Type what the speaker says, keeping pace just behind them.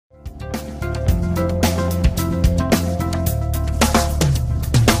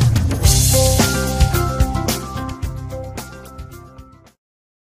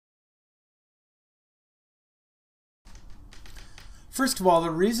First of all, the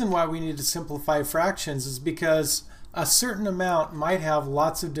reason why we need to simplify fractions is because a certain amount might have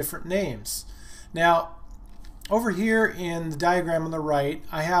lots of different names. Now, over here in the diagram on the right,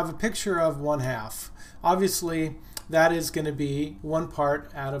 I have a picture of 1/2. Obviously, that is going to be 1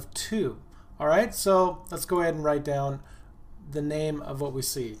 part out of 2. All right, so let's go ahead and write down the name of what we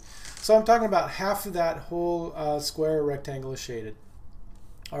see. So I'm talking about half of that whole square or rectangle is shaded.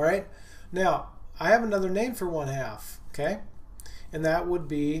 All right, now I have another name for 1/2, okay? And that would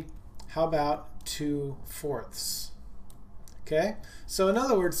be, how about 2/4? Okay, so in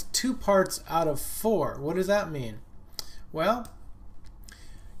other words, 2 parts out of 4. What does that mean? Well,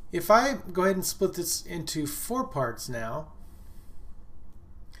 if I go ahead and split this into 4 parts now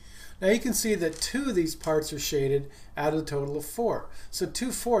you can see that 2 of these parts are shaded out of a total of 4. So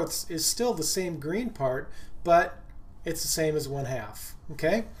 2/4 is still the same green part, but it's the same as 1/2.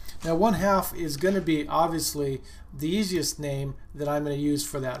 Okay? Now 1/2 is going to be obviously the easiest name that I'm going to use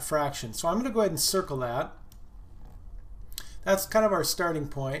for that fraction. So I'm going to go ahead and circle that. That's kind of our starting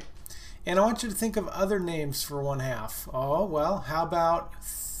point. And I want you to think of other names for 1/2. Oh, well, how about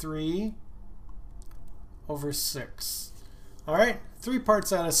 3/6? All right, 3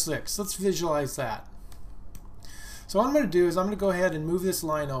 parts out of 6. Let's visualize that. So what I'm going to do is I'm going to go ahead and move this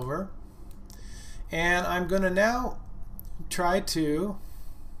line over. And I'm going to now try to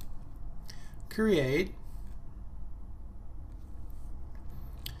create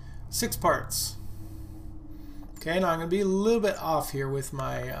 6 parts. Okay, now I'm going to be a little bit off here with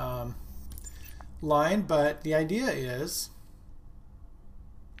my line, but the idea is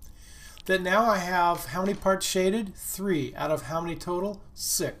that now I have how many parts shaded? 3 out of how many total?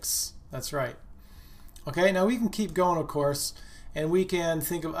 6. That's right. Okay, now we can keep going, of course, and we can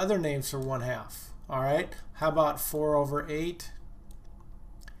think of other names for 1/2. All right, how about 4/8,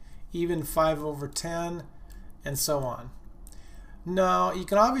 even 5/10, and so on. Now, you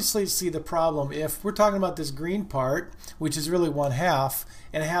can obviously see the problem if we're talking about this green part, which is really 1/2,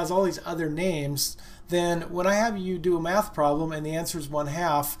 and it has all these other names. Then when I have you do a math problem and the answer is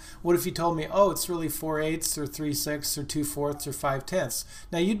 1/2, what if you told me, oh, it's really 4/8 or 3/6 or 2/4 or 5/10?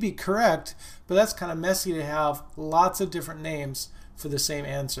 Now you'd be correct, but that's kind of messy to have lots of different names for the same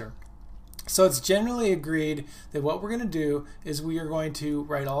answer. So it's generally agreed that what we're going to do is we are going to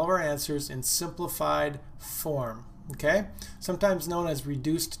write all of our answers in simplified form, okay? Sometimes known as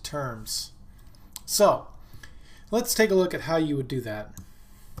reduced terms. So let's take a look at how you would do that.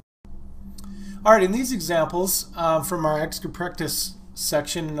 All right, in these examples from our extra practice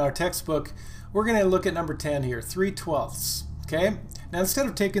section in our textbook, we're going to look at number 10 here, 3/12. Okay? Now instead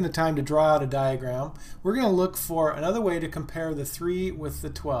of taking the time to draw out a diagram, we're going to look for another way to compare the 3 with the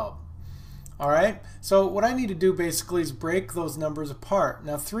 12. All right? So what I need to do basically is break those numbers apart.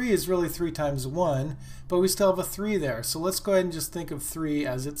 Now 3 is really 3 times 1, but we still have a 3 there. So let's go ahead and just think of 3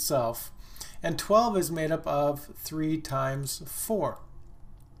 as itself. And 12 is made up of 3 times 4.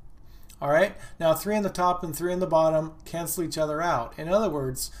 All right, now 3 on the top and 3 on the bottom cancel each other out. In other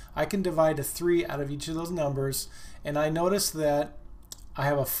words, I can divide a 3 out of each of those numbers, and I notice that I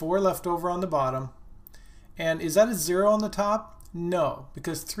have a 4 left over on the bottom. And is that a 0 on the top? No,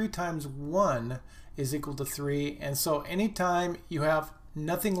 because 3 times 1 is equal to 3, and so anytime you have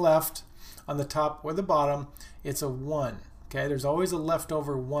nothing left on the top or the bottom, it's a 1. Okay, there's always a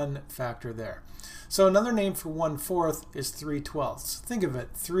leftover 1 factor there. So another name for 1/4 is 3/12. Think of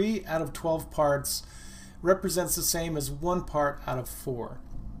it, 3 out of 12 parts represents the same as 1 part out of 4.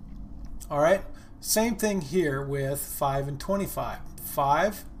 All right, same thing here with 5 and 25.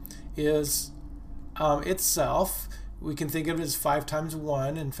 5 is itself, we can think of it as 5 times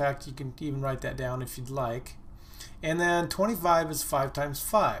 1. In fact, you can even write that down if you'd like. And then 25 is 5 times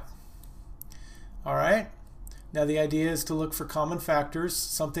 5. All right. Now the idea is to look for common factors,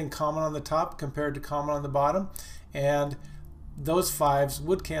 something common on the top compared to common on the bottom, and those 5s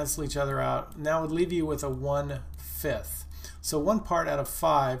would cancel each other out, and that would leave you with a 1/5. So 1 part out of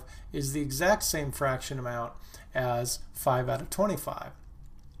 5 is the exact same fraction amount as 5 out of 25.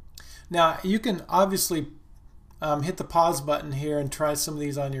 Now you can obviously hit the pause button here and try some of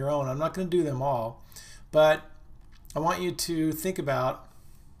these on your own. I'm not going to do them all, but I want you to think about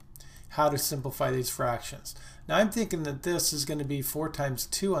how to simplify these fractions. Now I'm thinking that this is going to be 4 times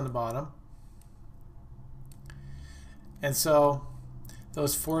 2 on the bottom, and so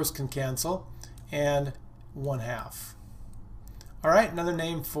those 4's can cancel, and 1/2. All right, another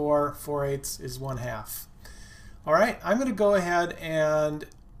name for 4/8 is 1/2. All right, I'm going to go ahead and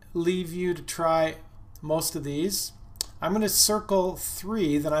leave you to try most of these. I'm going to circle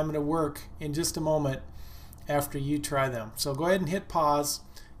 3 that I'm going to work in just a moment after you try them. So go ahead and hit pause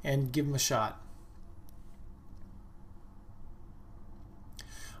and give them a shot.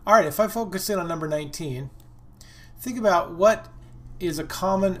 All right, if I focus in on number 19, think about what is a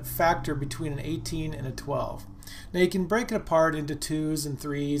common factor between an 18 and a 12. Now you can break it apart into 2s and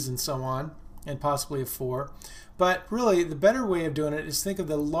 3s and so on, and possibly a 4. But really, the better way of doing it is think of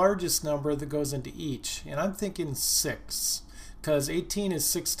the largest number that goes into each. And I'm thinking 6, because 18 is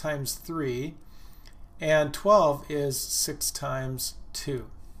 6 times 3, and 12 is 6 times 2.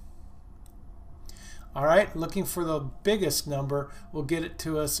 All right, looking for the biggest number will get it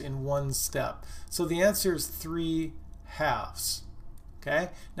to us in one step. So the answer is 3/2. Okay,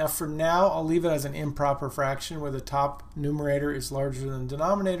 now for now, I'll leave it as an improper fraction where the top numerator is larger than the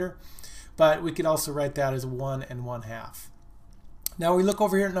denominator, but we could also write that as 1 1/2. Now we look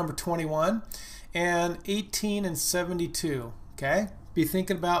over here at number 21, and 18 and 72. Okay, be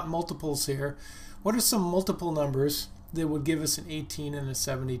thinking about multiples here. What are some multiple numbers that would give us an 18 and a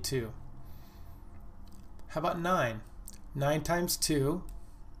 72? How about 9? 9 times 2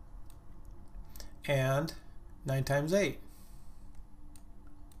 and 9 times 8.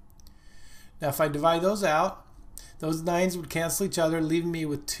 Now if I divide those out, those 9s would cancel each other, leaving me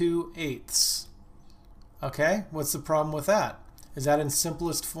with 2/8. Okay, what's the problem with that? Is that in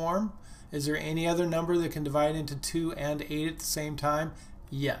simplest form? Is there any other number that can divide into 2 and 8 at the same time?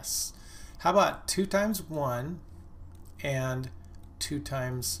 Yes. How about 2 times 1 and 2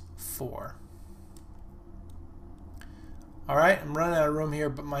 times 4? All right, I'm running out of room here,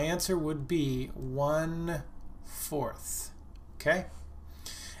 but my answer would be 1/4. Okay?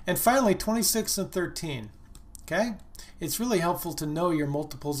 And finally, 26 and 13. Okay? It's really helpful to know your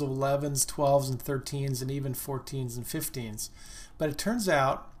multiples of 11s, 12s, and 13s, and even 14s and 15s. But it turns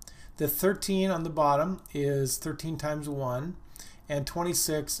out that 13 on the bottom is 13 times 1, and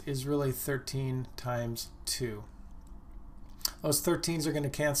 26 is really 13 times 2. Those 13s are going to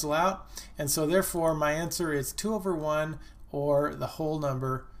cancel out, and so therefore my answer is 2/1, or the whole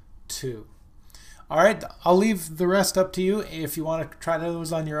number 2. All right, I'll leave the rest up to you if you want to try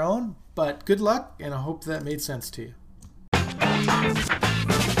those on your own, but good luck, and I hope that made sense to you.